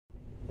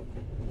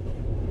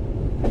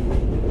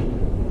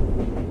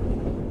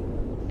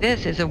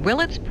This is a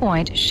Willets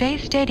Point Shea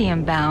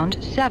Stadium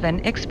bound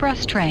 7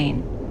 express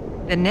train.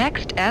 The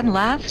next and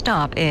last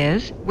stop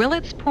is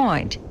Willets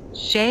Point,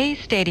 Shea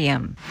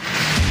Stadium.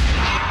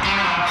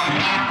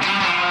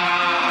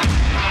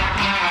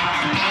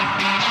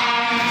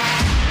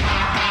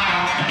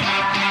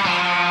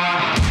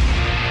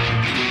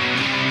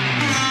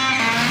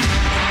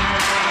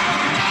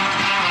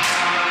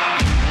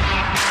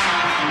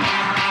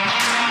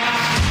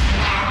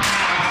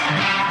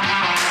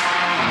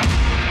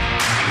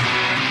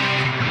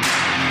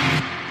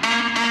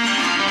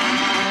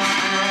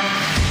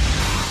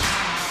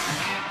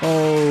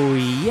 Oh,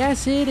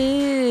 yes, it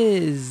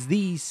is.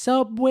 The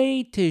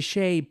Subway to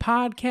Shea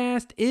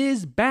podcast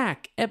is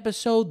back.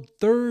 Episode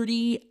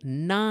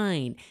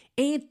 39.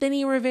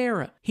 Anthony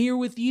Rivera here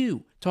with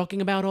you,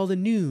 talking about all the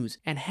news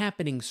and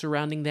happenings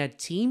surrounding that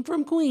team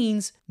from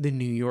Queens, the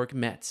New York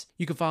Mets.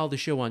 You can follow the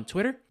show on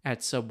Twitter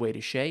at Subway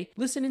to Shea.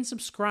 Listen and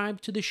subscribe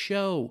to the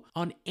show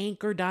on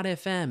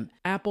Anchor.fm,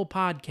 Apple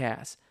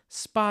Podcasts,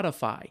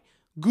 Spotify,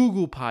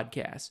 Google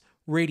Podcasts,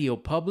 Radio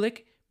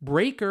Public,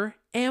 Breaker,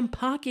 and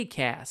Pocket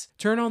Cast.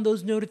 Turn on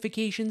those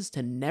notifications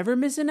to never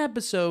miss an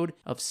episode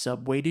of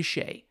Subway to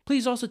Shea.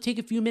 Please also take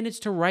a few minutes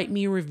to write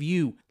me a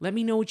review. Let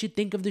me know what you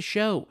think of the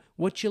show,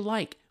 what you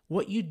like,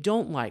 what you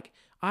don't like.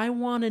 I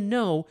want to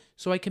know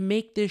so I can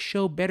make this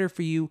show better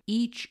for you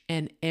each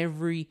and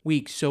every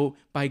week. So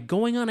by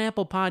going on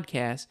Apple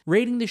Podcasts,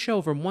 rating the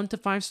show from 1 to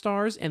 5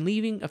 stars, and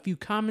leaving a few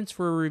comments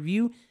for a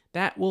review,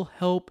 that will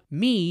help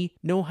me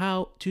know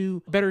how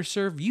to better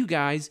serve you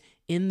guys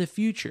in the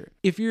future.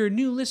 If you're a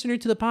new listener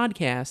to the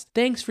podcast,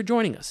 thanks for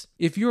joining us.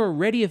 If you're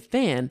already a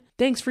fan,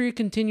 thanks for your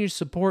continued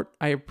support.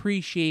 I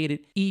appreciate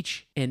it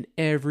each and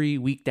every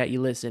week that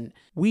you listen.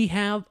 We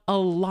have a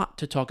lot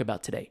to talk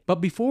about today. But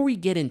before we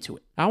get into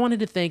it, I wanted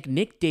to thank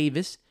Nick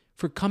Davis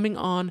for coming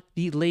on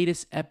the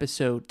latest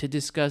episode to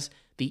discuss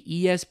the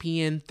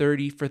ESPN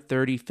 30 for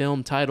 30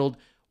 film titled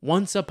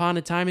Once Upon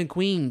a Time in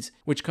Queens,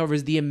 which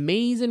covers the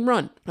amazing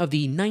run of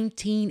the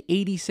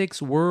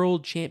 1986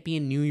 world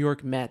champion New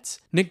York Mets.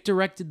 Nick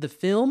directed the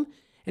film,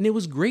 and it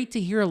was great to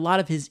hear a lot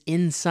of his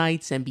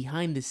insights and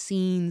behind the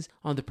scenes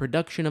on the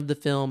production of the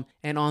film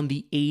and on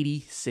the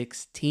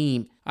 86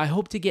 team. I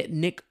hope to get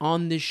Nick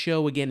on this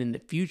show again in the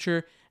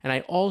future, and I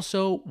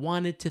also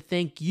wanted to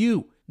thank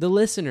you, the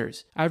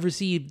listeners. I've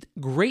received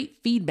great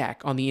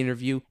feedback on the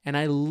interview, and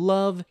I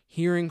love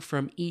hearing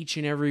from each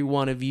and every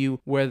one of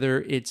you,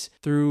 whether it's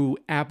through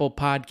Apple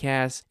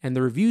Podcasts and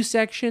the review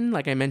section,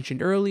 like I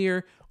mentioned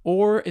earlier,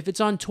 or if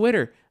it's on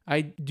Twitter.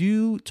 I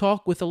do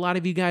talk with a lot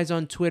of you guys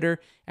on Twitter,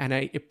 and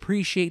I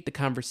appreciate the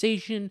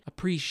conversation,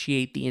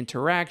 appreciate the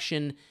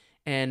interaction,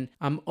 and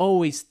I'm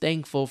always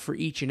thankful for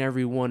each and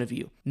every one of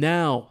you.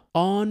 Now,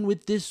 on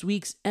with this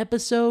week's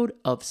episode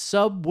of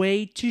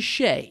Subway to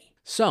Shea.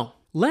 So,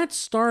 let's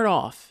start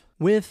off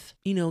with,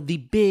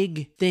 the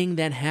big thing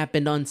that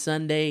happened on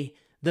Sunday.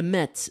 The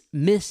Mets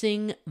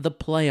missing the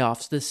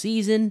playoffs. The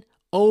season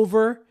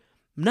over.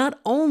 Not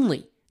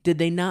only did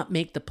they not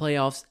make the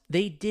playoffs,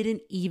 they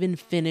didn't even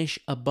finish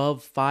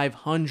above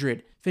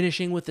 500,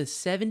 finishing with a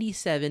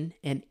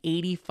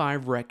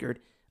 77-85 record,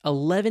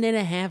 11 and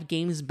a half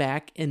games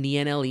back in the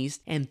NL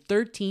East, and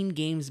 13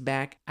 games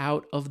back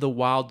out of the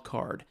wild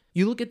card.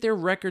 You look at their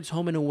records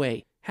home and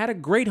away. Had a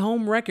great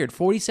home record,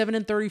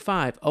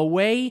 47-35.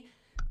 Away,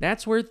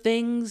 that's where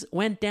things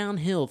went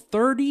downhill,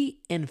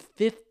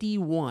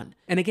 30-51.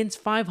 And against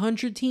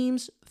 500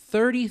 teams,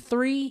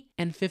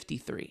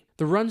 33-53.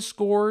 The runs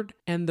scored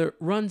and the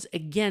runs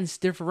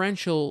against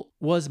differential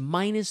was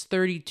minus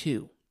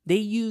 32. They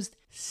used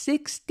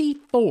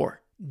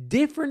 64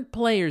 different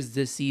players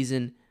this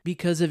season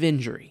because of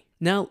injury.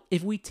 Now,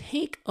 if we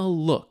take a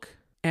look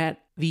at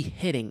the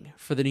hitting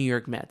for the New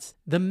York Mets,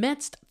 the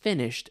Mets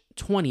finished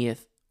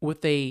 20th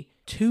with a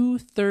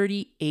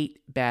 .238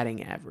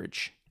 batting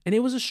average. And it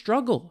was a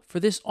struggle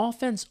for this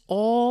offense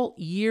all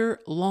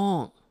year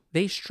long.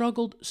 They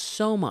struggled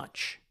so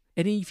much.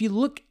 And if you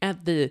look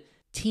at the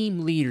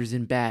team leaders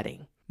in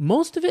batting,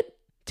 most of it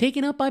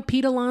taken up by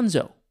Pete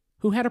Alonso,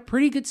 who had a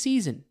pretty good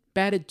season.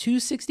 Batted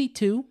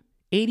 .262,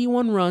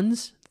 81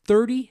 runs,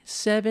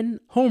 37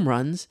 home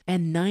runs,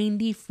 and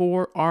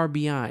 94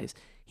 RBIs.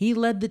 He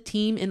led the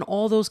team in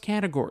all those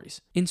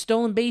categories. In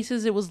stolen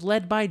bases, it was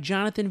led by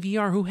Jonathan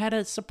Villar, who had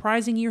a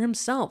surprising year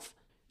himself.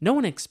 No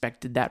one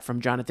expected that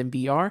from Jonathan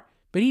Villar,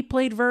 but he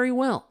played very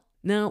well.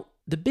 Now,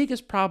 the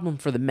biggest problem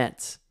for the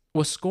Mets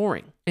was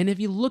scoring. And if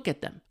you look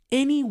at them,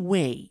 any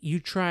way you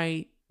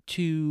try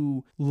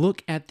to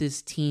look at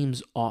this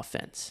team's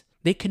offense,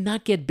 they could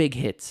not get big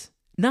hits.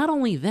 Not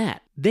only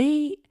that,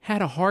 they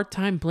had a hard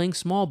time playing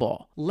small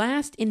ball.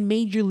 Last in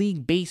Major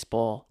League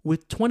Baseball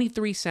with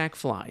 23 sac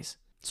flies.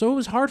 So it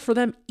was hard for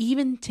them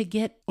even to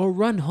get a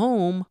run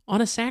home on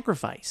a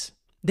sacrifice.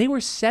 They were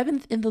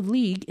 7th in the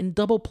league in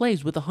double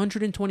plays with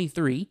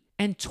 123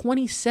 and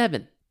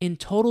 27 in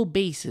total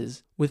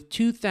bases with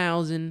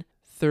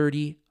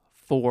 2,034.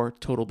 4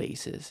 total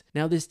bases.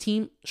 Now, this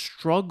team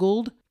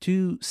struggled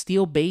to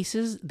steal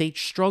bases. They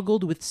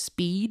struggled with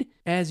speed.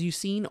 As you've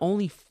seen,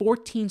 only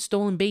 14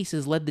 stolen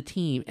bases led the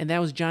team, and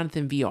that was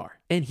Jonathan Villar.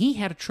 And he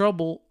had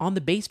trouble on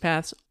the base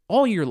paths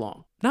all year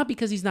long. Not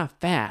because he's not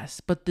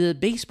fast, but the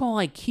baseball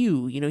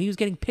IQ, he was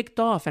getting picked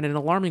off at an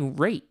alarming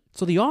rate.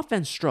 So the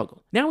offense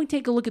struggled. Now we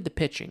take a look at the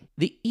pitching.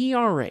 The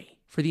ERA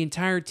for the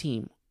entire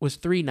team was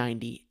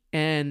 .390,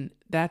 and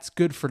that's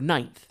good for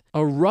 9th.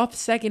 A rough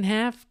second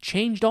half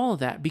changed all of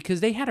that because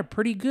they had a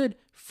pretty good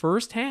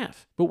first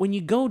half. But when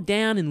you go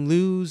down and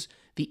lose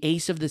the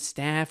ace of the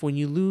staff, when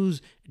you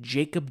lose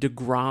Jacob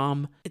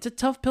deGrom, it's a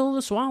tough pill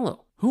to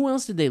swallow. Who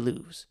else did they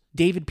lose?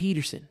 David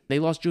Peterson. They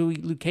lost Joey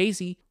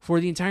Lucchesi for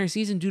the entire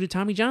season due to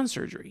Tommy John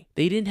surgery.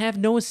 They didn't have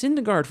Noah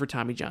Syndergaard for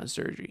Tommy John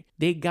surgery.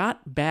 They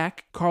got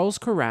back Carlos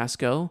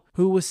Carrasco,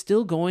 who was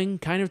still going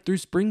kind of through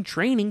spring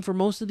training for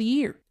most of the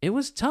year. It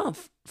was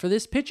tough for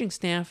this pitching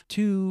staff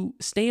to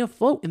stay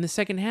afloat in the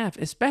second half,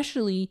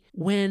 especially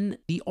when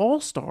the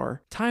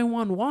all-star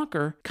Taijuan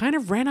Walker kind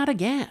of ran out of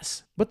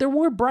gas. But there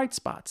were bright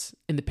spots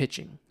in the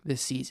pitching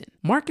this season.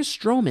 Marcus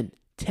Stroman,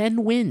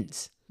 10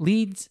 wins.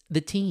 Leads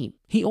the team.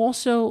 He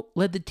also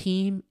led the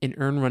team in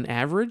earned run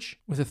average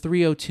with a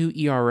 .302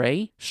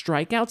 ERA,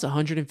 strikeouts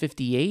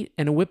 158,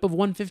 and a whip of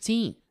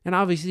 115. And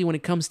obviously when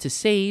it comes to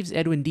saves,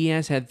 Edwin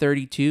Diaz had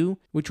 32,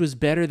 which was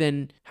better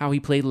than how he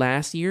played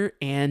last year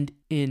and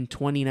in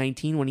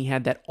 2019 when he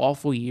had that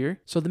awful year.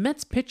 So the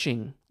Mets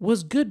pitching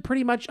was good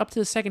pretty much up to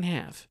the second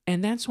half.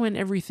 And that's when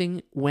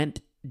everything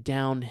went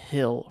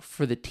downhill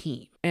for the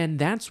team. And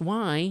that's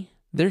why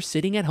they're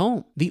sitting at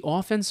home. The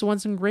offense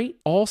wasn't great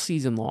all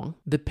season long.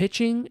 The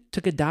pitching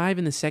took a dive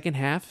in the second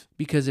half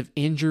because of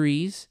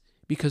injuries,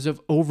 because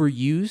of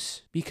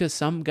overuse, because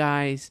some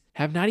guys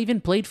have not even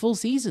played full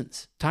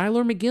seasons.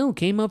 Tyler McGill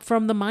came up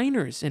from the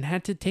minors and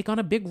had to take on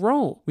a big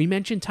role. We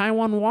mentioned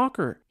Taijuan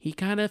Walker. He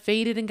kind of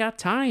faded and got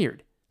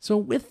tired. So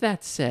with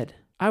that said,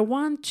 I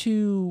want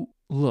to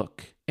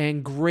look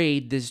and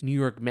grade this New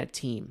York Met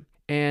team.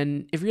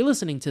 And if you're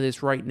listening to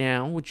this right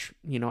now, which,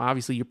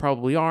 obviously you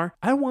probably are,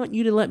 I want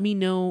you to let me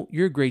know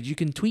your grades. You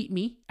can tweet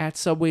me at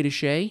Subway to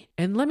Shea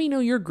and let me know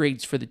your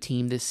grades for the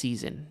team this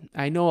season.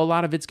 I know a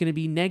lot of it's going to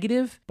be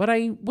negative, but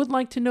I would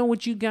like to know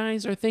what you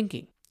guys are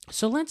thinking.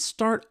 So let's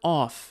start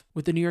off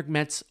with the New York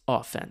Mets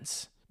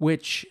offense,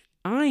 which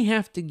I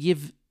have to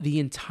give the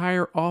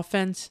entire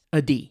offense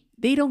a D.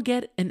 They don't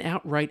get an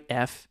outright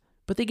F,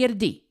 but they get a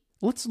D.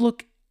 Let's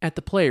look at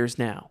the players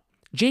now.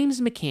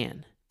 James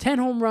McCann, 10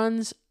 home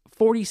runs,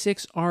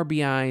 46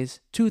 RBIs,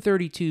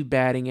 .232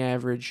 batting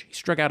average. He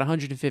struck out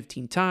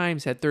 115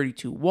 times, had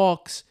 32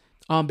 walks,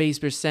 on-base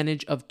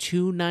percentage of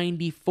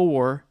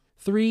 .294,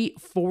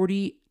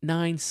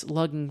 .349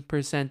 slugging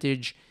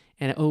percentage,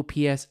 and an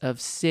OPS of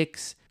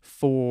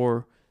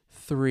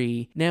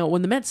 .643. Now,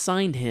 when the Mets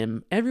signed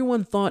him,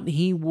 everyone thought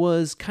he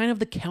was kind of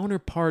the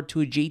counterpart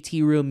to a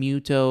JT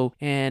Realmuto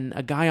and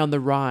a guy on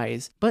the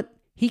rise, but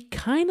he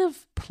kind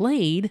of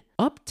played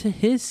up to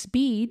his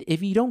speed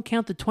if you don't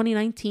count the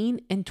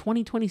 2019 and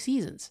 2020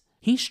 seasons.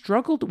 He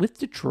struggled with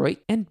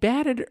Detroit and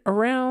batted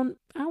around,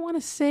 I want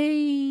to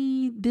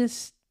say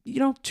this,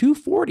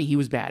 240 he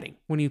was batting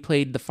when he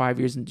played the 5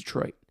 years in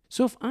Detroit.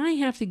 So if I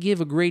have to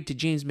give a grade to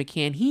James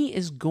McCann,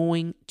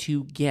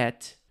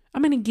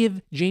 I'm going to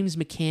give James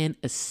McCann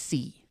a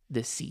C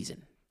this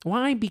season.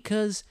 Why?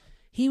 Because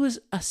he was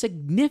a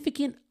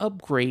significant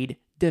upgrade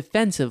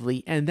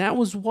defensively, and that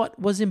was what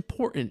was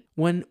important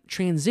when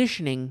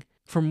transitioning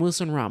from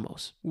Wilson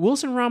Ramos.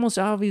 Wilson Ramos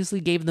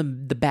obviously gave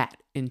them the bat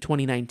in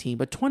 2019,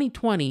 but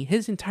 2020,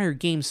 his entire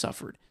game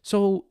suffered.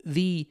 So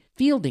the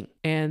fielding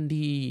and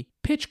the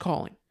pitch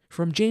calling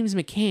from James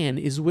McCann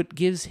is what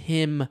gives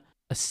him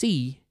a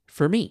C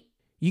for me.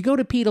 You go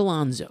to Pete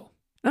Alonso.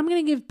 I'm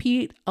going to give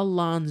Pete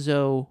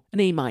Alonso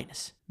an A-.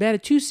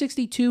 Batted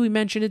 .262, we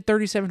mentioned it,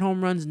 37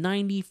 home runs,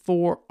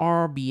 94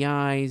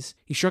 RBIs.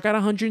 He struck out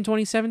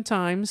 127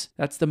 times.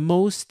 That's the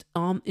most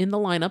in the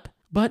lineup.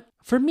 But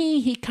for me,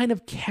 he kind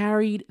of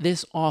carried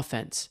this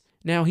offense.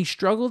 Now, he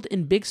struggled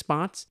in big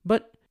spots,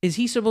 but is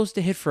he supposed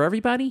to hit for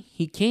everybody?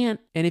 He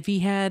can't. And if he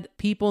had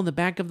people in the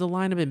back of the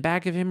lineup, in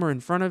back of him or in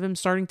front of him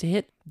starting to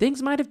hit,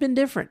 things might have been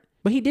different.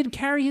 But he did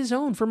carry his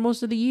own for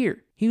most of the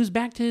year. He was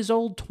back to his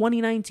old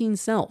 2019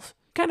 self.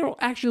 Kind of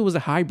actually was a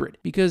hybrid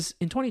because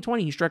in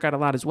 2020 he struck out a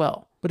lot as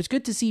well. But it's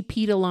good to see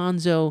Pete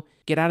Alonso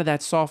get out of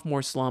that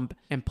sophomore slump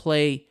and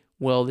play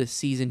well this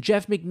season.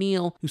 Jeff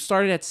McNeil, who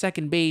started at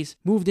second base,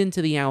 moved into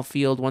the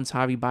outfield once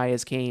Javi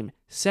Baez came.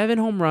 7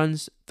 home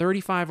runs,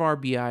 35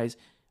 RBIs,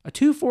 a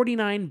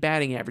 .249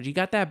 batting average. He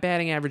got that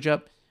batting average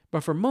up,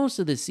 but for most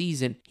of the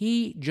season,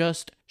 he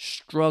just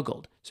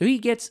struggled. So he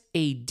gets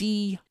a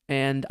D,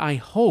 and I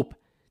hope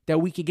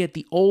that we could get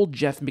the old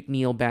Jeff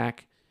McNeil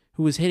back,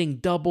 who was hitting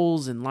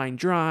doubles and line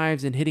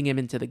drives and hitting him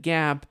into the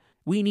gap.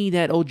 We need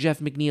that old Jeff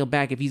McNeil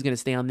back if he's going to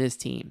stay on this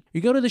team. You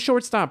go to the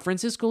shortstop,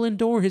 Francisco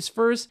Lindor. His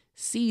first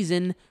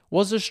season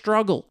was a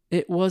struggle.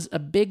 It was a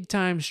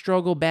big-time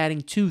struggle,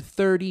 batting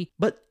 .230,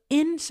 but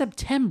in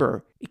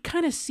September, it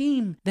kind of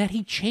seemed that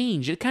he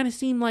changed. It kind of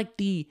seemed like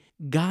the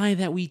guy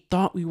that we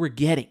thought we were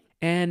getting.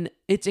 And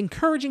it's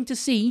encouraging to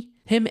see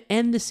him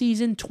end the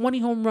season 20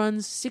 home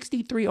runs,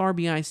 63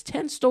 RBIs,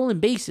 10 stolen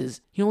bases.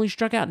 He only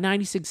struck out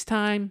 96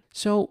 times.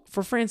 So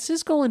for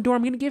Francisco Lindor,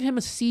 I'm going to give him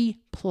a C+.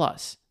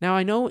 Now,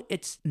 I know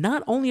it's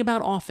not only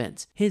about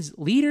offense. His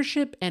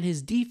leadership and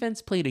his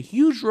defense played a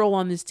huge role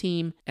on this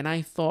team, and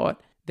I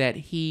thought that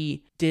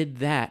he did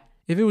that.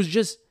 If it was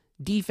just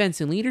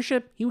defense and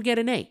leadership, he would get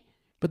an A.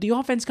 But the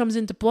offense comes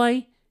into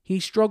play.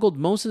 He struggled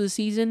most of the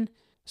season,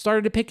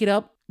 started to pick it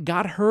up,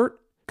 got hurt,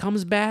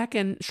 comes back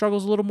and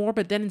struggles a little more,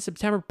 but then in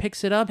September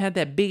picks it up, had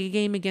that big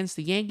game against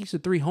the Yankees, a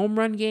 3-home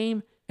run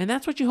game, and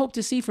that's what you hope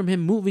to see from him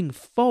moving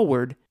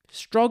forward.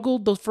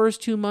 Struggled the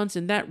first 2 months,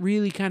 and that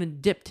really kind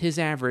of dipped his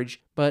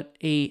average, but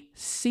a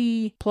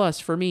C+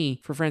 for me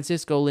for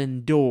Francisco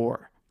Lindor.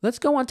 Let's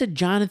go on to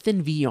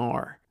Jonathan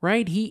Villar,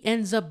 right? He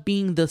ends up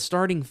being the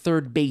starting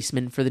third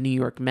baseman for the New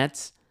York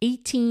Mets.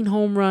 18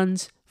 home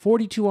runs,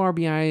 42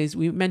 RBIs.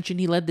 We mentioned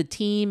he led the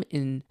team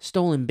in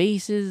stolen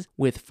bases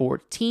with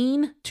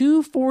 14,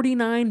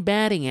 249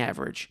 batting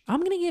average. I'm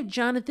going to give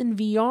Jonathan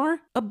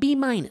Villar a B-.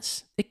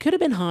 It could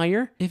have been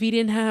higher if he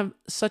didn't have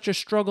such a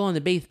struggle on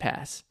the base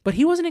pass, but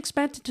he wasn't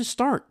expected to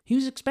start. He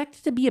was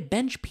expected to be a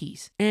bench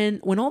piece. And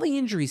when all the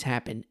injuries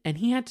happened and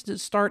he had to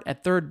start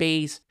at third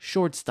base,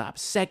 shortstop,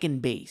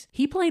 second base,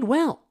 he played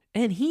well.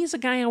 And he's a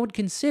guy I would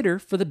consider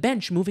for the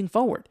bench moving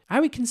forward.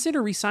 I would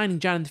consider re-signing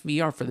Jonathan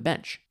Villar for the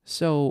bench.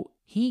 So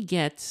he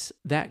gets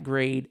that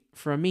grade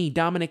from me.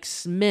 Dominic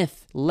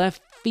Smith,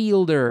 left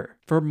fielder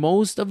for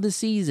most of the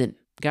season.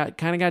 Got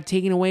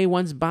taken away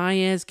once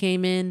Baez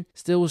came in.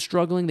 Still was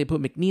struggling. They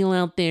put McNeil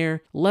out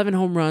there. 11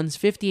 home runs,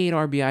 58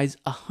 RBIs,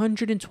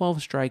 112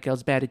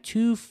 strikeouts, batted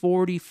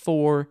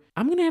 .244.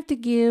 I'm going to have to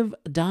give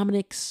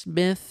Dominic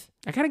Smith,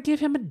 I got to give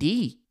him a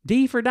D.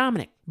 D for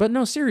Dominic. But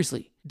no,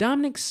 seriously.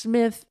 Dominic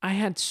Smith, I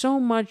had so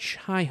much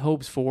high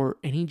hopes for,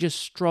 and he just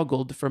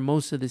struggled for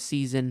most of the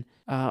season.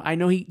 I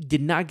know he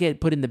did not get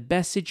put in the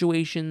best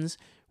situations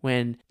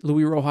when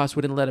Luis Rojas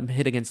wouldn't let him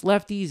hit against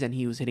lefties, and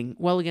he was hitting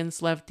well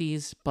against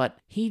lefties, but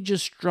he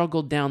just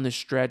struggled down the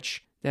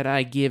stretch that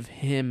I give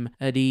him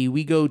a D.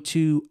 We go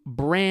to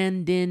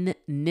Brandon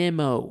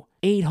Nimmo.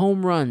 8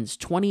 home runs,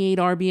 28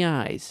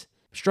 RBIs.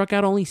 Struck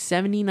out only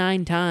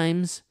 79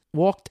 times.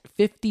 Walked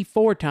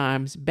 54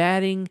 times,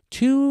 batting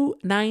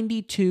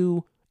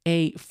 .292,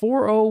 a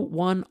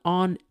 .401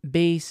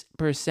 on-base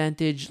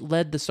percentage,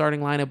 led the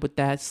starting lineup with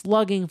that,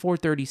 slugging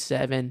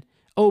 .437,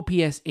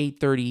 OPS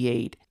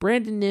 .838.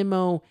 Brandon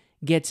Nimmo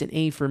gets an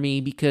A for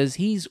me because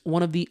he's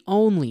one of the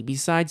only,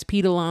 besides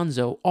Pete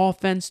Alonso,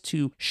 offense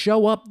to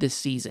show up this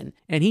season,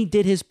 and he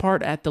did his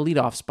part at the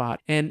leadoff spot,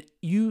 and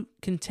you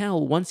can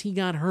tell once he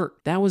got hurt,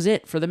 that was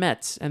it for the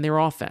Mets and their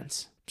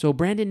offense. So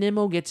Brandon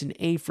Nimmo gets an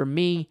A from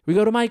me. We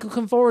go to Michael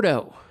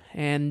Conforto.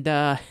 And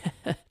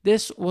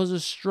this was a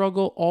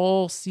struggle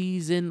all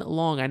season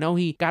long. I know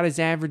he got his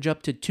average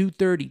up to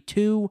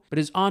 .232, but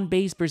his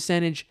on-base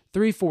percentage,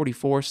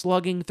 .344,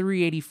 slugging,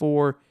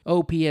 .384,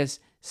 OPS,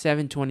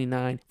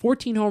 .729,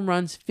 14 home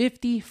runs,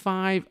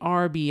 55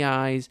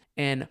 RBIs,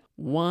 and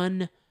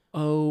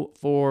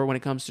 104 when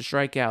it comes to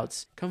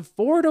strikeouts.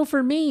 Conforto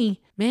for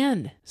me,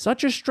 man,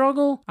 such a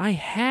struggle. I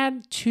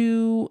had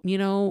to,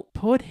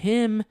 put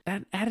him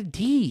at a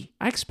D.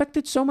 I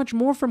expected so much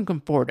more from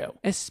Conforto,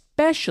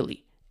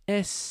 especially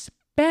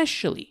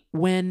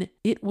when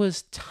it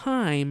was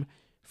time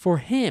for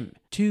him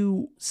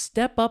to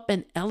step up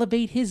and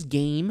elevate his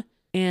game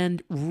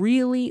and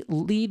really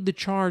lead the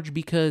charge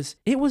because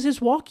it was his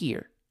walk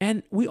year,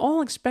 and we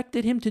all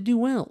expected him to do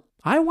well.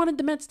 I wanted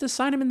the Mets to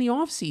sign him in the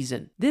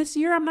offseason. This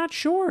year, I'm not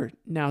sure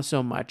now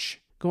so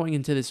much. Going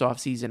into this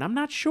offseason, I'm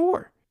not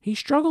sure. He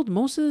struggled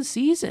most of the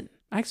season.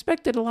 I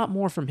expected a lot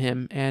more from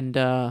him, and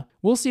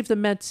we'll see if the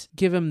Mets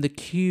give him the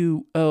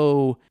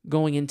QO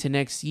going into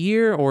next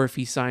year or if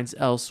he signs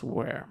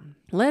elsewhere.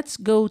 Let's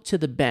go to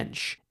the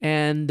bench.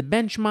 And the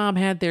bench mob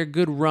had their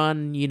good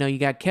run. You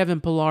got Kevin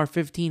Pillar,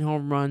 15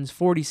 home runs,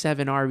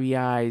 47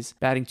 RBIs,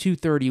 batting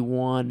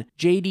 .231.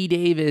 J.D.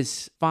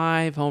 Davis,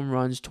 5 home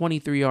runs,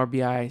 23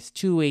 RBIs,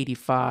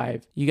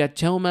 .285. You got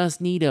Tomas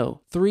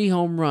Nido, 3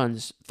 home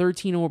runs,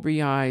 13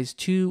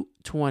 RBIs,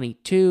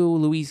 .222.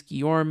 Luis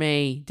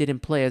Guillorme didn't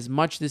play as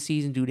much this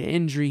season due to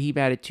injury. He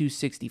batted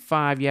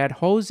 .265. You had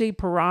Jose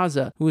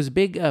Peraza, who was a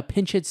big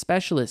pinch hit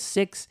specialist,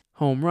 6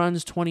 home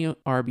runs, 20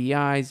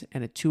 RBIs,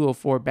 and a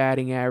 .204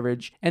 batting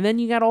average. And then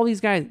you got all these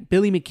guys,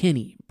 Billy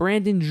McKinney,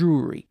 Brandon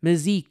Drury,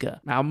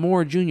 Mazika,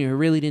 Almora Jr., who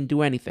really didn't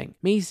do anything,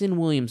 Mason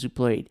Williams, who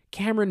played,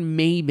 Cameron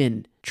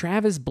Maybin,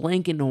 Travis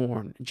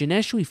Blankenhorn,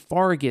 Janeshui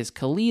Fargas,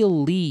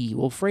 Khalil Lee,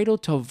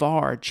 Wilfredo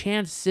Tovar,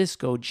 Chance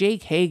Sisco,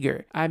 Jake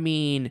Hager. I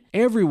mean,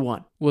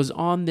 everyone was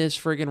on this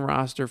friggin'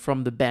 roster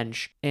from the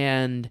bench.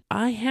 And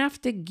I have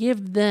to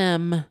give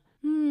them...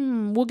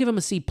 we'll give them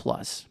a C+,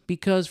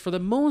 because for the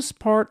most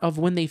part of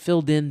when they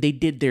filled in, they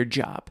did their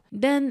job.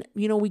 Then,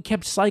 we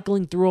kept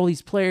cycling through all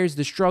these players.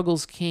 The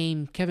struggles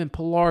came. Kevin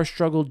Pillar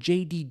struggled.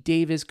 J.D.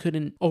 Davis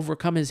couldn't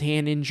overcome his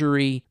hand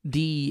injury.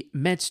 The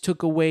Mets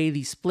took away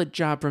the split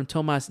job from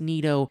Tomas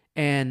Nido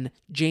and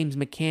James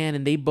McCann,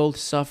 and they both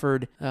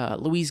suffered.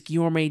 Luis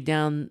Guillorme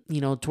down,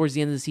 towards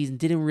the end of the season,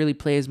 didn't really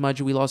play as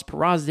much. We lost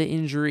Peraza to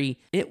injury.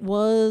 It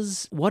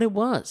was what it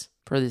was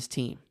for this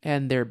team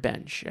and their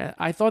bench.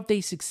 I thought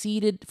they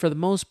succeeded for the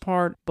most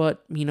part,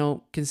 but,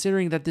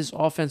 considering that this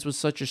offense was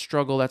such a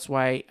struggle, that's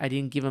why I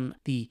didn't give them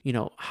the,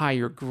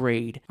 higher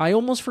grade. I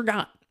almost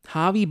forgot.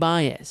 Javi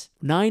Baez,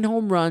 9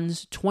 home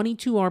runs,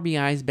 22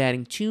 RBIs,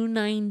 batting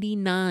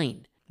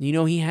 .299.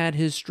 He had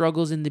his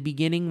struggles in the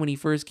beginning when he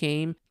first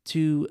came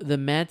to the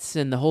Mets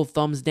and the whole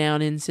thumbs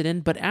down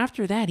incident, but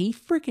after that, he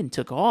freaking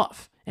took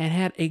off and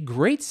had a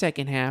great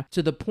second half,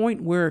 to the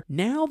point where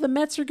now the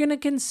Mets are going to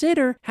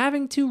consider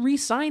having to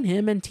re-sign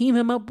him and team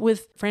him up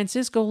with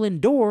Francisco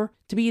Lindor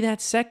to be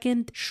that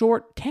second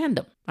short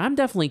tandem. I'm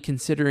definitely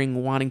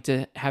considering wanting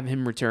to have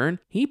him return.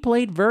 He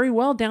played very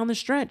well down the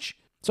stretch,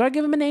 so I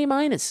give him an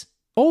A-.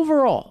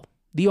 Overall,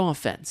 the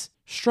offense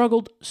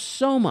struggled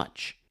so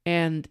much,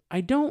 and I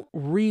don't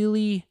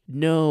really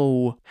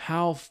know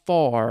how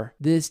far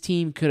this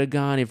team could have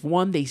gone if,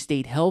 one, they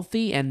stayed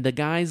healthy and the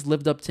guys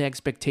lived up to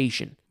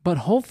expectation. But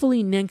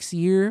hopefully next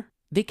year,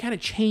 they kind of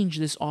change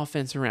this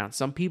offense around.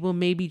 Some people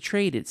may be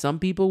traded. Some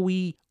people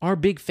we are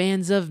big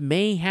fans of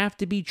may have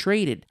to be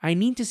traded. I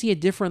need to see a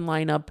different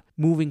lineup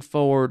moving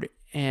forward,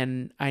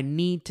 and I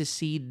need to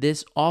see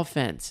this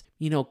offense,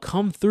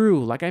 come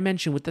through, like I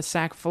mentioned, with the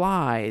sac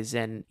flies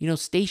and,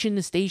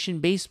 station-to-station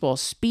baseball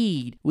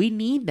speed. We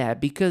need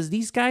that because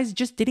these guys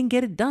just didn't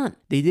get it done.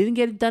 They didn't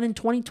get it done in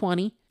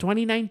 2020.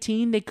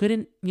 2019, they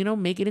couldn't,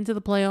 make it into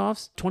the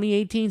playoffs.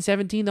 2018,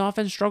 17, the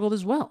offense struggled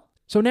as well.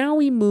 So now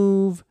we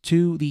move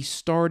to the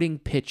starting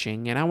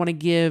pitching, and I want to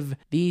give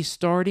the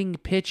starting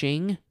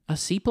pitching a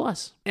C+.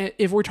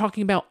 If we're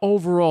talking about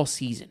overall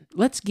season,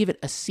 let's give it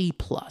a C+,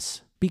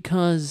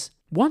 because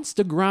once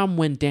DeGrom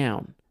went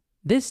down,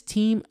 this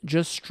team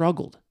just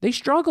struggled. They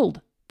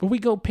struggled. But we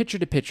go pitcher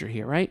to pitcher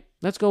here, right?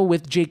 Let's go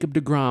with Jacob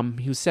DeGrom.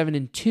 He was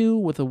 7-2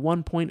 with a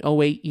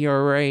 1.08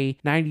 ERA,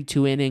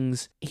 92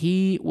 innings.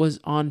 He was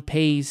on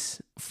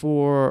pace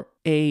for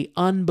a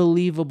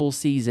unbelievable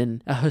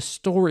season, a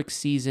historic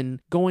season,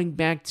 going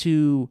back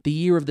to the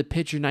year of the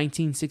pitcher,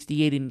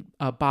 1968, in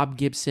Bob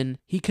Gibson.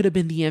 He could have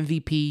been the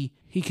MVP.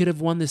 He could have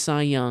won the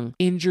Cy Young.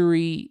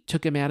 Injury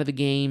took him out of the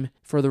game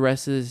for the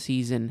rest of the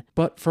season.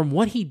 But from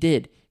what he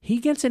did, he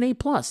gets an A+.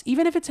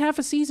 Even if it's half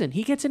a season,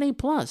 he gets an A+.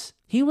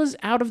 He was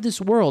out of this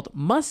world.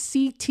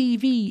 Must-see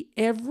TV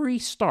every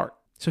start.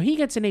 So he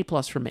gets an A+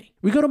 from me.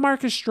 We go to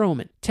Marcus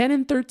Stroman,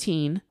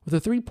 10-13 with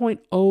a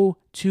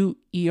 3.02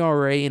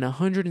 ERA in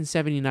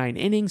 179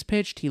 innings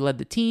pitched. He led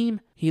the team.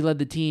 He led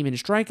the team in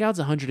strikeouts,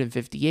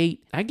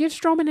 158. I give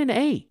Stroman an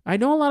A. I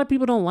know a lot of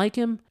people don't like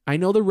him. I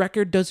know the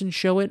record doesn't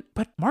show it,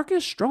 but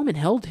Marcus Stroman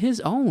held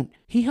his own.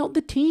 He held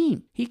the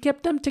team. He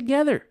kept them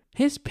together.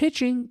 His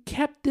pitching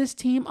kept this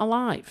team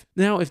alive.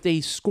 Now, if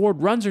they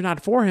scored runs or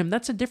not for him,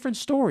 that's a different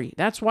story.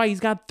 That's why he's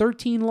got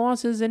 13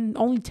 losses and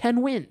only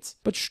 10 wins.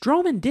 But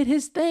Stroman did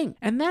his thing,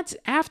 and that's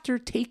after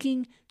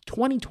taking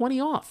 2020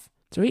 off.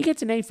 So he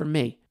gets an A from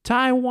me.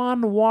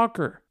 Taijuan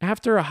Walker,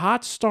 after a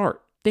hot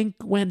start,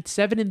 went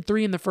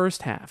 7-3 in the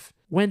first half.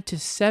 Went to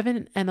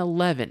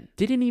 7-11.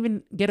 Didn't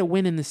even get a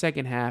win in the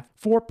second half.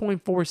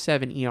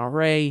 4.47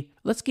 ERA.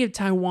 Let's give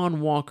Taijuan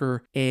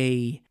Walker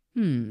a...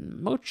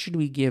 what should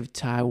we give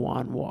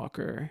Taijuan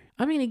Walker?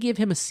 I'm going to give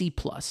him a C+.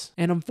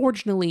 And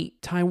unfortunately,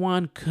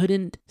 Taijuan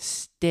couldn't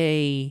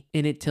stay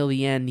in it till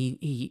the end.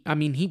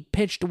 He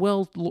pitched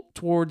well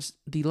towards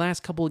the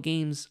last couple of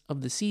games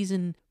of the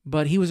season,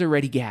 but he was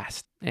already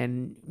gassed.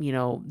 And,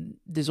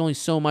 there's only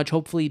so much.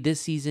 Hopefully this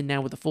season, now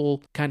with a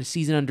full kind of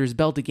season under his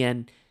belt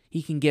again,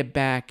 he can get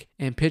back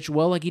and pitch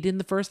well like he did in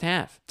the first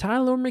half.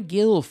 Tylor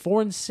Megill,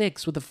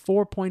 4-6 with a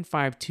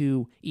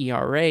 4.52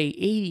 ERA,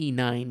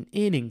 89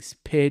 innings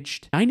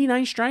pitched,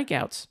 99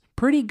 strikeouts.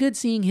 Pretty good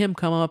seeing him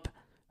come up.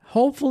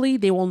 Hopefully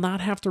they will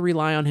not have to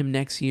rely on him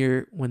next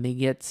year when they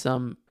get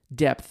some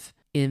depth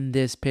in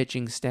this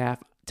pitching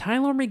staff.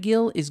 Tylor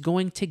Megill is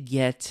going to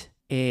get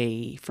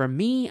A. For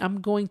me, I'm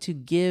going to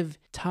give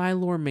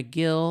Tylor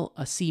Megill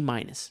a C-.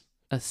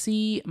 A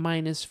C-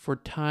 for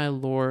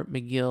Tylor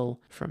Megill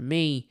from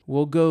me.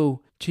 We'll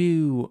go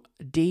to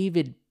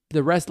David.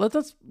 The rest,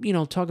 let's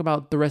talk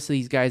about the rest of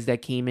these guys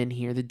that came in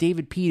here. The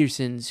David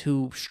Petersons,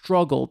 who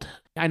struggled.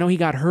 I know he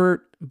got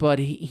hurt, but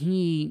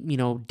he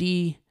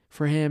D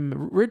for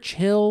him. Rich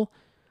Hill,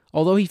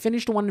 although he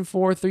finished 1-4,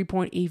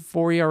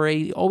 3.84 ERA,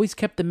 he always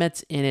kept the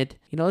Mets in it.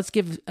 Let's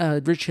give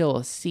Rich Hill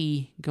a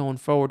C going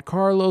forward.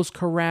 Carlos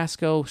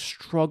Carrasco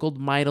struggled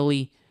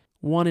mightily,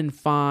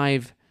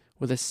 1-5.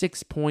 with a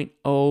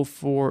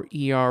 6.04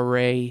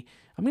 ERA.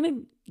 I'm going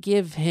to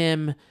give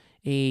him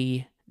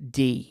a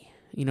D.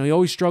 He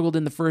always struggled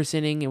in the first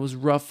inning. It was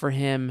rough for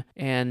him,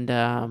 and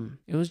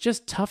it was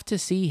just tough to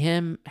see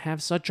him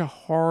have such a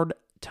hard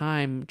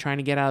time trying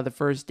to get out of the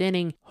first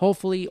inning.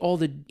 Hopefully all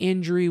the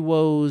injury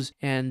woes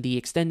and the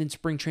extended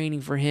spring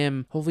training for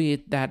him,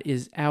 hopefully that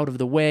is out of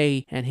the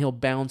way and he'll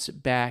bounce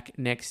back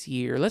next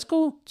year. Let's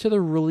go to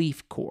the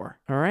relief corps,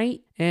 all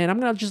right? And I'm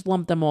going to just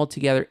lump them all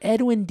together.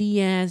 Edwin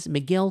Diaz,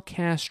 Miguel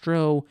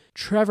Castro,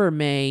 Trevor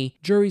May,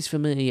 Jeurys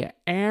Familia,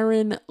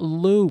 Aaron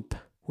Loup.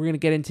 We're going to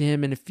get into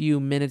him in a few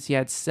minutes. You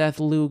had Seth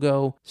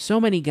Lugo. So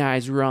many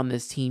guys were on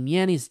this team.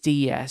 Yanis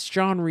Diaz,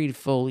 John Reed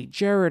Foley,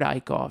 Jared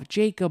Eichhoff,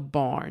 Jacob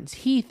Barnes,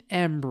 Heath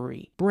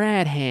Embry,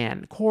 Brad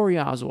Hand, Corey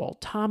Oswald,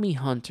 Tommy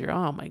Hunter.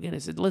 Oh my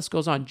goodness, the list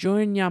goes on.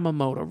 Jordan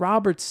Yamamoto,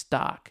 Robert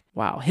Stock.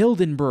 Wow,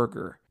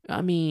 Hildenberger.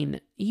 I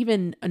mean,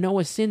 even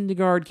Noah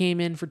Syndergaard came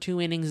in for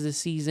 2 innings this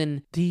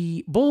season.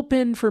 The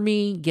bullpen for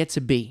me gets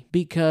a B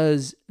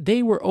because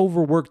they were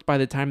overworked by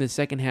the time the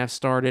second half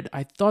started.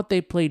 I thought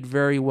they played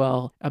very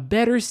well. A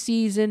better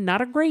season,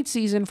 not a great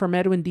season from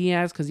Edwin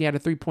Diaz because he had a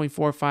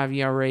 3.45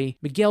 ERA.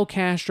 Miguel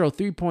Castro,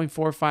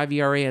 3.45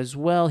 ERA as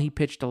well. He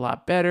pitched a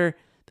lot better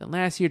than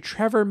last year.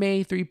 Trevor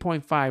May,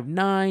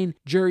 3.59.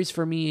 Jeurys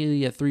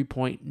Familia,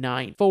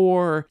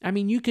 3.94. I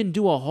mean, you can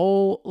do a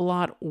whole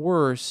lot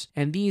worse,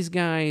 and these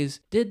guys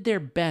did their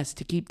best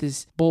to keep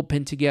this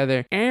bullpen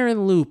together.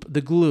 Aaron Loup,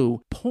 the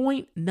glue,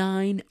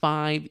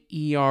 0.95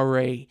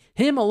 ERA.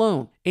 Him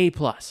alone, A+.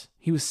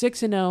 He was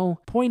 6-0,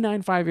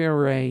 0.95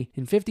 ERA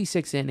in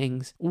 56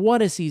 innings.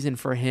 What a season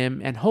for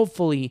him, and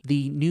hopefully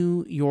the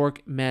New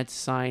York Mets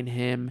sign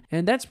him.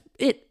 And that's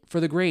it for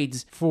the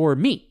grades for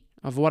me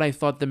of what I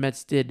thought the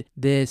Mets did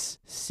this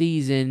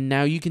season.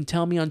 Now, you can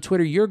tell me on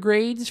Twitter your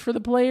grades for the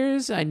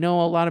players. I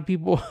know a lot of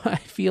people I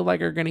feel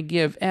like are going to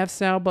give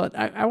Fs out, but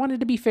I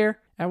wanted to be fair.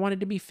 I wanted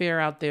to be fair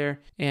out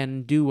there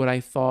and do what I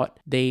thought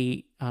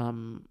they,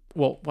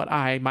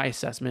 my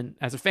assessment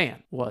as a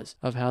fan was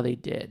of how they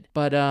did.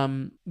 But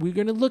we're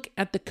going to look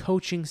at the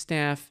coaching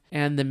staff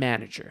and the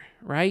manager,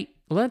 right?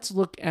 Let's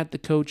look at the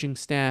coaching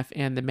staff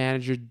and the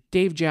manager.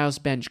 Dave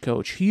Joust, bench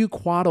coach. Hugh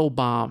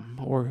Quattlebaum,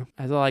 or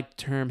as I like to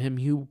term him,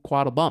 Hugh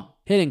Quattlebaum,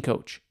 hitting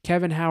coach.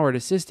 Kevin Howard,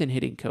 assistant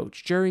hitting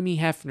coach. Jeremy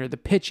Hefner, the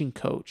pitching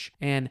coach.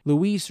 And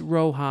Luis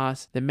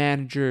Rojas, the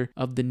manager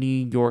of the New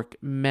York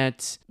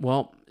Mets.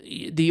 Well,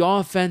 the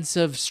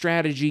offensive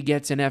strategy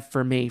gets an F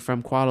for me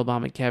from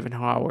Quattlebaum and Kevin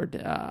Howard.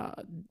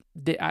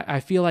 I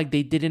feel like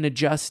they didn't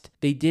adjust.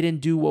 They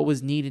didn't do what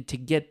was needed to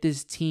get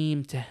this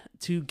team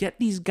to get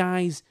these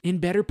guys in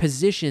better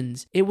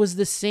positions. It was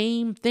the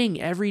same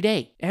thing every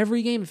day.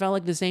 Every game felt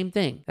like the same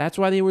thing. That's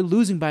why they were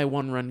losing by a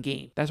 1-run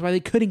game. That's why they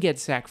couldn't get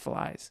sack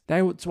flies.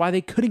 That's why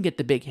they couldn't get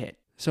the big hit.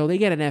 So they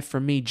get an F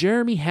from me.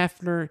 Jeremy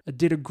Hefner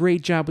did a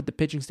great job with the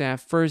pitching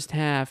staff first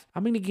half.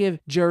 I'm going to give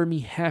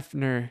Jeremy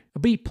Hefner a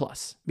B+,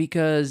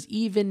 because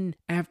even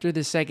after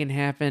the second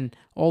half and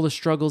all the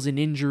struggles and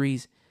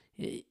injuries,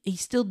 he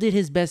still did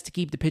his best to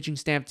keep the pitching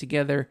staff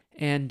together,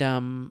 and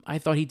I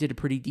thought he did a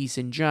pretty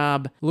decent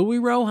job. Luis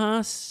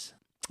Rojas,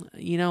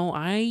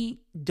 I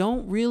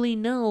don't really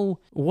know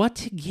what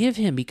to give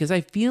him because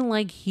I feel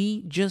like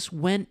he just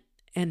went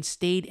and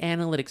stayed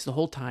analytics the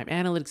whole time.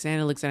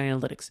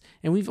 Analytics.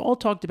 And we've all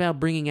talked about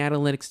bringing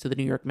analytics to the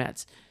New York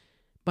Mets.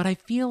 But I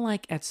feel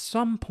like at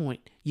some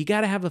point, you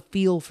got to have a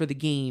feel for the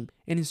game.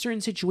 And in certain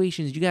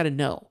situations, you got to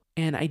know.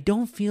 And I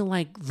don't feel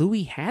like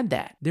Luis had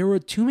that. There were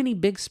too many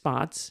big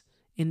spots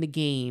in the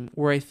game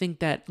where I think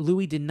that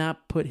Luis did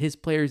not put his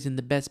players in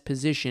the best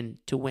position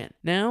to win.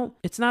 Now,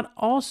 it's not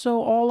also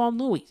all on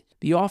Luis.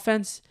 The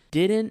offense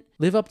didn't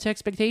live up to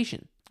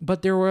expectation.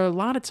 But there were a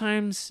lot of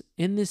times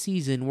in this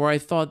season where I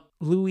thought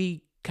Luis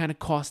kind of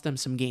cost them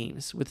some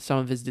games with some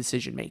of his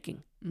decision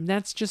making.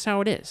 That's just how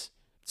it is.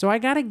 So I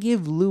gotta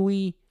give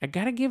Luis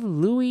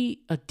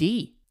a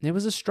D. It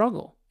was a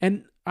struggle.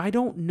 And I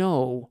don't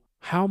know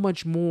how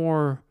much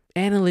more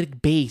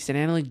analytic based and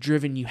analytic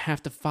driven you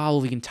have to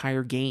follow the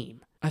entire game.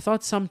 I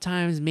thought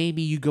sometimes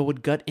maybe you go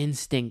with gut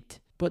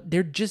instinct, but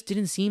there just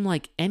didn't seem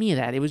like any of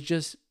that. It was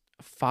just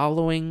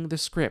following the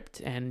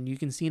script, and you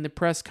can see in the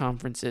press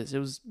conferences, it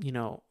was,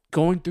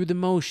 going through the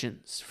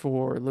motions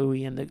for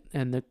Luis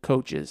and the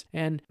coaches.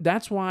 And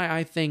that's why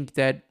I think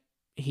that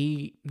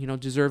he,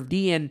 deserved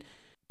D. And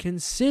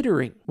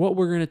considering what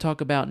we're going to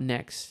talk about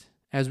next,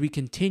 as we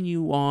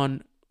continue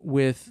on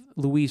with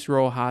Luis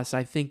Rojas,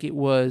 I think it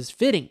was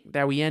fitting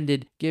that we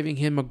ended giving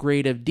him a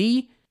grade of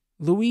D.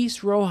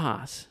 Luis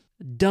Rojas,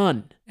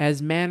 done as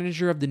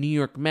manager of the New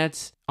York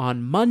Mets.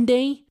 On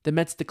Monday, the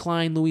Mets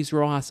declined Luis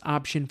Rojas'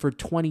 option for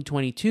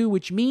 2022,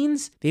 which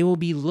means they will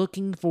be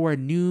looking for a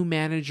new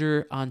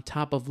manager on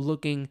top of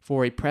looking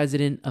for a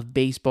president of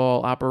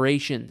baseball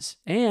operations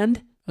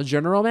and a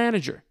general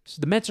manager. So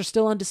the Mets are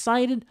still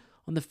undecided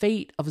on the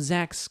fate of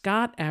Zach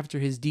Scott after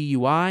his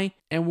DUI,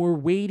 and we're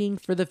waiting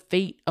for the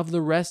fate of the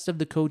rest of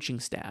the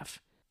coaching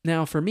staff.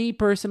 Now, for me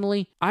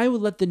personally, I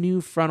would let the new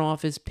front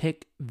office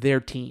pick their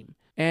team.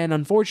 And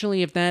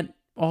unfortunately, if that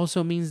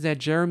also means that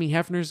Jeremy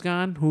Hefner's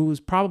gone, who's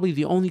probably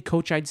the only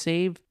coach I'd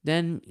save,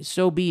 then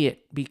so be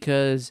it,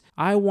 because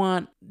I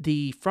want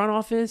the front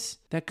office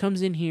that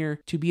comes in here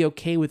to be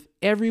okay with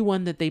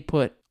everyone that they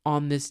put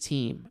on this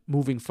team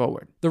moving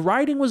forward. The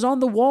writing was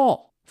on the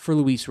wall for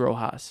Luis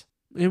Rojas.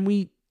 and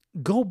we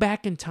go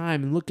back in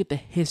time and look at the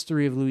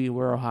history of Luis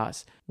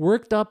Rojas,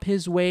 worked up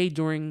his way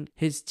during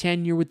his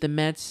tenure with the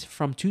Mets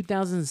from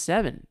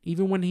 2007,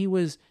 even when he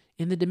was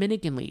in the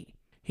Dominican League.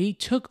 He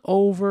took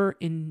over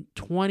in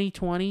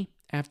 2020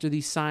 after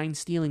the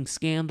sign-stealing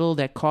scandal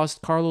that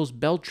cost Carlos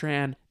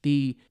Beltran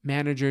the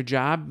manager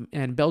job,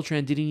 and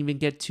Beltran didn't even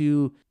get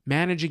to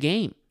manage a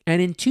game.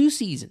 And in 2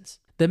 seasons,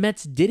 the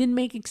Mets didn't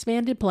make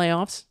expanded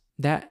playoffs.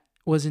 That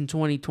was in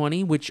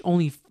 2020, which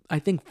only, I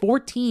think, 4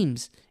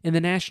 teams in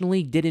the National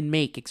League didn't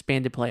make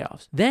expanded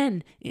playoffs.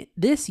 Then,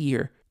 this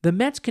year, the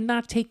Mets could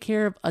not take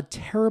care of a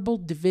terrible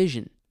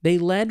division. They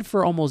led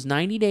for almost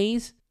 90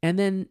 days, and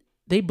then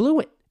they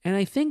blew it. And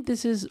I think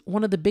this is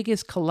one of the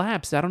biggest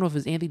collapses. I don't know if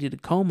it's Anthony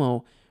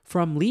DiComo,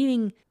 from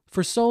leading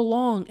for so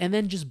long and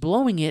then just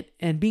blowing it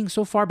and being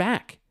so far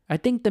back. I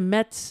think the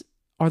Mets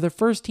are the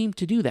first team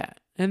to do that.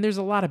 And there's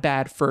a lot of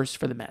bad firsts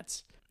for the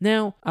Mets.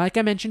 Now, like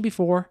I mentioned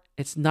before,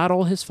 it's not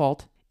all his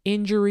fault.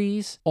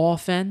 Injuries,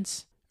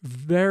 offense,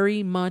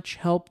 very much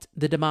helped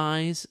the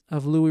demise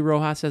of Luis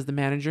Rojas as the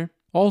manager.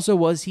 Also,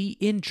 was he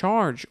in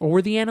charge, or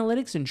were the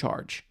analytics in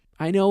charge?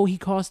 I know he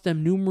cost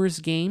them numerous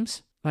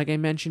games, like I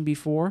mentioned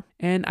before,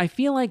 and I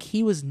feel like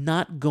he was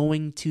not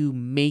going to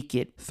make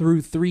it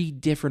through 3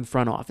 different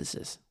front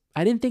offices.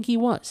 I didn't think he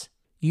was.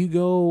 You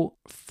go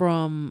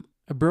from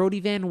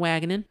Brodie Van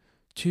Wagenen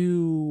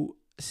to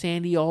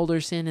Sandy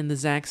Alderson and the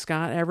Zach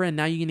Scott era, and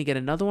now you're going to get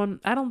another one?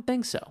 I don't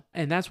think so.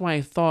 And that's why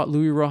I thought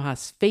Luis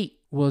Rojas' fate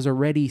was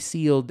already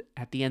sealed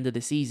at the end of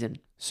the season.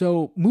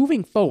 So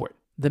moving forward,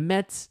 the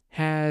Mets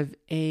have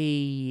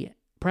a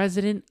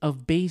president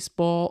of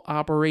baseball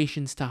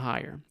operations to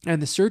hire,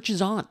 and the search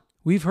is on.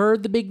 We've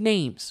heard the big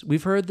names.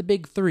 We've heard the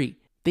big 3.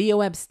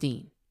 Theo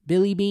Epstein,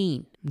 Billy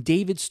Beane,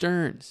 David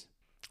Stearns.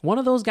 One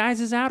of those guys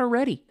is out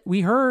already.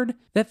 We heard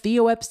that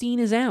Theo Epstein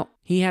is out.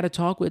 He had a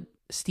talk with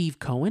Steve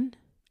Cohen,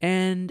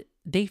 and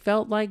they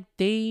felt like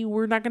they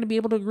were not going to be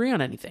able to agree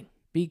on anything.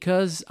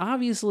 Because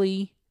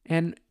obviously,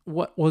 and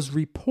what was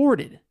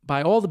reported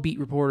by all the beat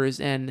reporters,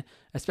 and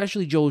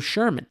especially Joel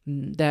Sherman,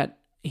 that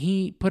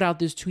he put out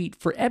this tweet: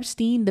 for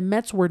Epstein, the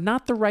Mets were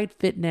not the right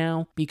fit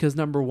now because,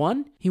 number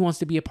 1, he wants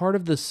to be a part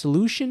of the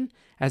solution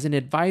as an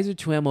advisor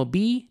to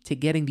MLB to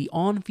getting the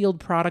on-field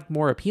product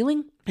more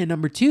appealing. And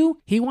number 2,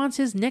 he wants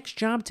his next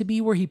job to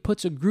be where he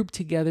puts a group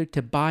together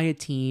to buy a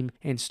team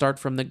and start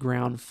from the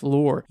ground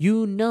floor.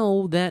 You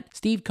know that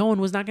Steve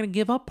Cohen was not going to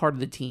give up part of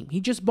the team. He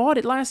just bought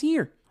it last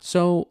year.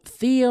 So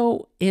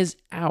Theo is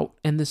out,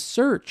 and the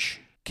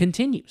search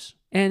continues.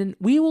 And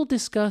we will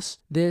discuss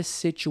this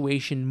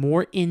situation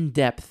more in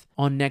depth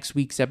on next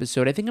week's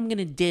episode. I think I'm going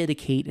to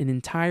dedicate an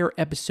entire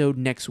episode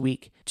next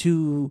week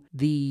to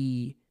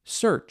the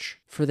search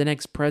for the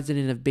next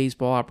president of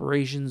baseball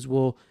operations.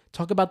 We'll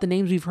talk about the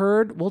names we've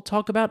heard. We'll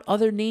talk about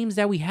other names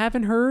that we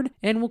haven't heard.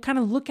 And we'll kind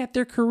of look at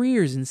their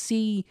careers and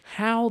see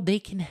how they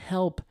can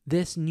help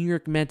this New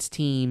York Mets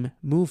team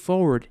move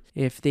forward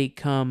if they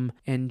come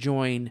and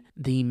join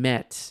the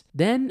Mets.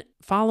 Then,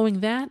 following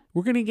that,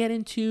 we're going to get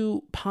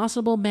into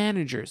possible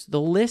managers.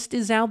 The list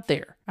is out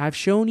there. I've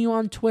shown you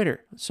on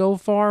Twitter so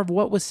far of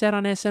what was said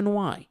on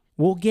SNY.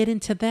 We'll get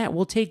into that.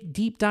 We'll take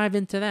deep dive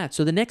into that.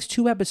 So the next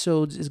 2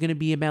 episodes is going to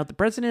be about the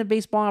president of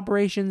baseball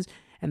operations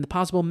and the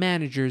possible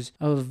managers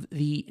of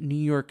the New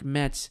York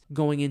Mets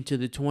going into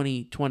the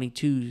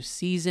 2022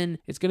 season.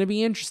 It's going to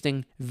be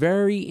interesting,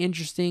 very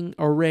interesting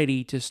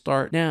already to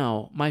start.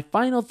 Now, my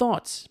final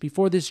thoughts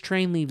before this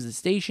train leaves the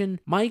station: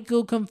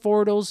 Michael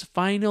Conforto's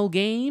final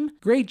game.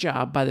 Great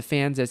job by the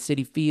fans at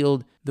Citi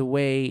Field, the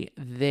way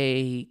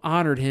they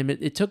honored him.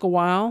 It took a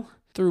while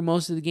through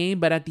most of the game,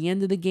 but at the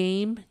end of the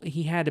game,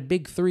 he had a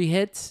big 3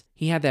 hits.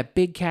 He had that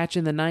big catch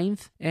in the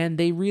 9th, and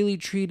they really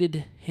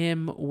treated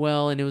him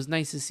well, and it was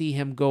nice to see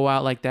him go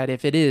out like that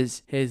if it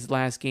is his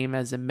last game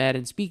as a Met.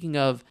 And speaking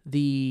of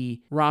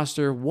the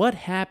roster, what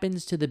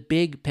happens to the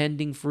big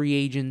pending free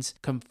agents?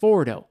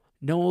 Conforto,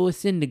 Noah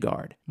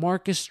Syndergaard,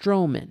 Marcus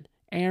Stroman,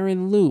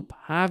 Aaron Loup,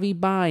 Javi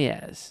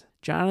Baez,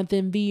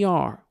 Jonathan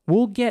VR.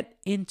 We'll get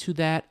into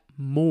that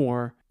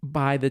more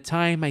by the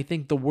time I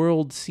think the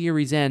World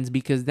Series ends,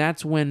 because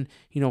that's when,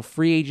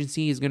 free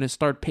agency is going to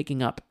start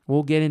picking up.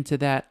 We'll get into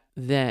that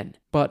then.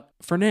 But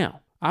for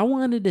now, I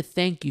wanted to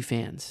thank you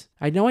fans.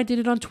 I know I did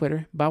it on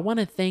Twitter, but I want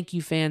to thank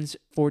you fans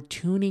for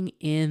tuning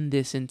in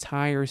this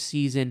entire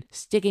season,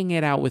 sticking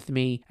it out with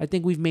me. I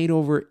think we've made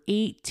over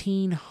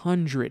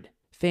 1,800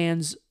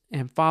 fans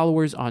and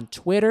followers on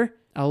Twitter.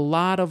 A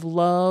lot of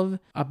love.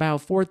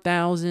 About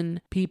 4,000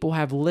 people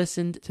have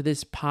listened to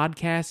this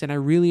podcast, and I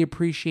really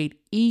appreciate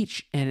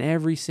each and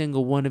every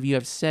single one of you.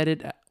 I've said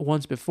it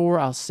once before.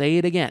 I'll say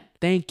it again.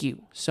 Thank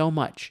you so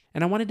much.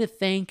 And I wanted to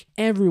thank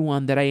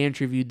everyone that I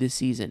interviewed this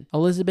season: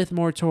 Elizabeth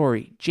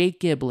Mortori, Jake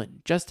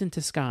Giblin, Justin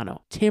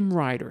Toscano, Tim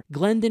Ryder,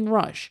 Glendon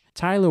Rush,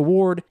 Tyler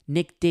Ward,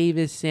 Nick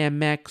Davis, Sam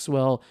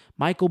Maxwell,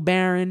 Michael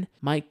Barron,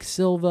 Mike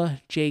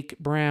Silva, Jake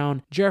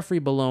Brown, Jeffrey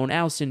Ballone,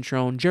 Al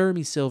Cintrone,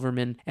 Jeremy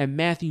Silverman, and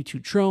Matthew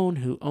Tutrone,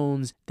 who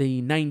owns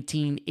the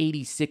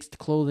 1986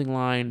 clothing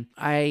line.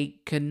 I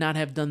could not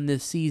have done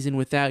this season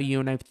without you,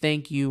 and I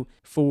thank you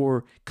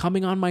for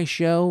coming on my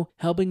show,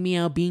 helping me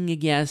out being a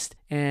guest,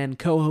 and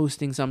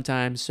co-hosting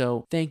sometimes.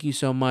 So thank you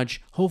so much.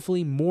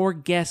 Hopefully more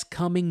guests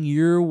coming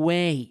your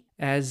way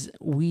as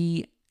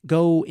we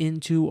go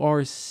into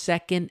our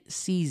second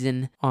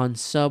season on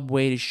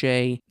Subway to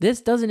Shea.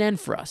 This doesn't end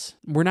for us.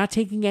 We're not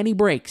taking any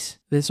breaks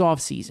this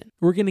offseason.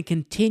 We're going to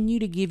continue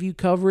to give you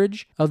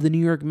coverage of the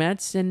New York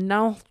Mets, and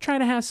I'll try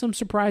to have some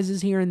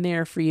surprises here and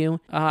there for you.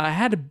 I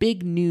had a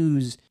big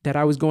news that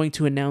I was going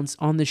to announce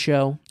on the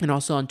show and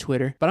also on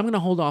Twitter, but I'm going to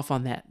hold off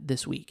on that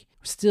this week.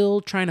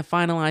 Still trying to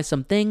finalize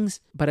some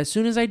things, but as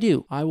soon as I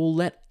do, I will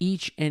let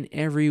each and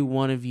every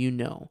one of you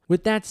know.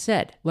 With that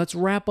said, let's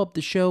wrap up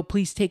the show.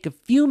 Please take a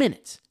few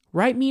minutes,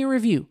 write me a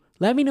review.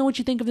 Let me know what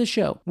you think of the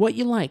show, what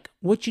you like,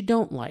 what you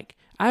don't like.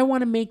 I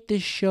want to make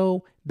this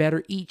show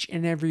better each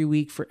and every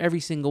week for every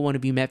single one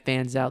of you Met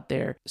fans out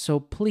there. So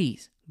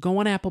please go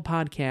on Apple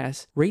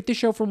Podcasts, rate the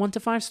show from 1 to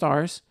 5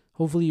 stars.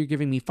 Hopefully you're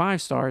giving me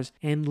 5 stars,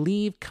 and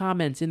leave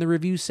comments in the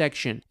review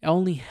section. It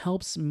only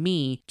helps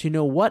me to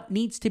know what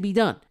needs to be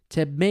done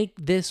to make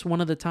this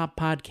one of the top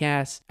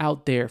podcasts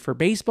out there for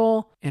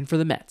baseball and for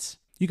the Mets.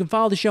 You can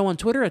follow the show on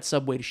Twitter at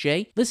Subway to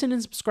Shea. Listen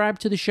and subscribe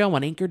to the show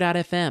on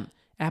Anchor.fm,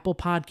 Apple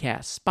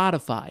Podcasts,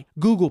 Spotify,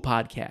 Google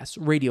Podcasts,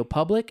 Radio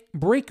Public,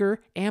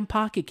 Breaker, and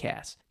Pocket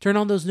Casts. Turn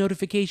on those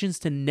notifications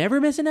to never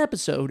miss an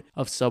episode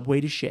of Subway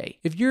to Shea.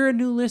 If you're a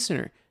new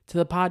listener to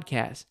the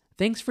podcast,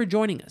 thanks for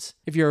joining us.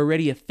 If you're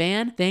already a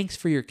fan, thanks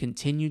for your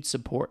continued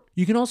support.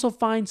 You can also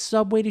find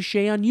Subway to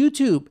Shea on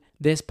YouTube.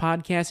 This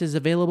podcast is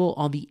available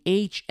on the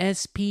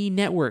HSP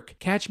network.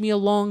 Catch me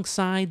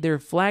alongside their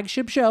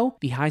flagship show,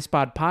 the High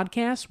Spot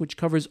Podcast, which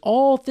covers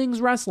all things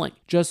wrestling.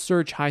 Just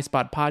search High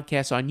Spot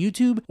Podcast on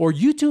YouTube or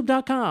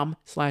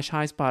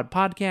youtube.com/High Spot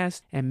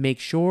Podcast and make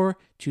sure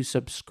to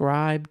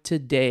subscribe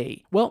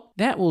today. Well,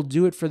 that will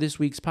do it for this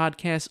week's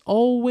podcast.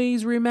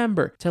 Always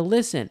remember to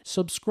listen,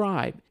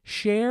 subscribe,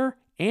 share,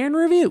 and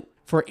review.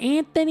 For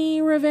Anthony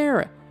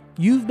Rivera,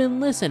 you've been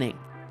listening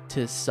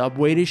to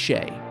Subway to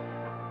Shea.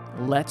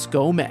 Let's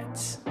go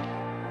Mets.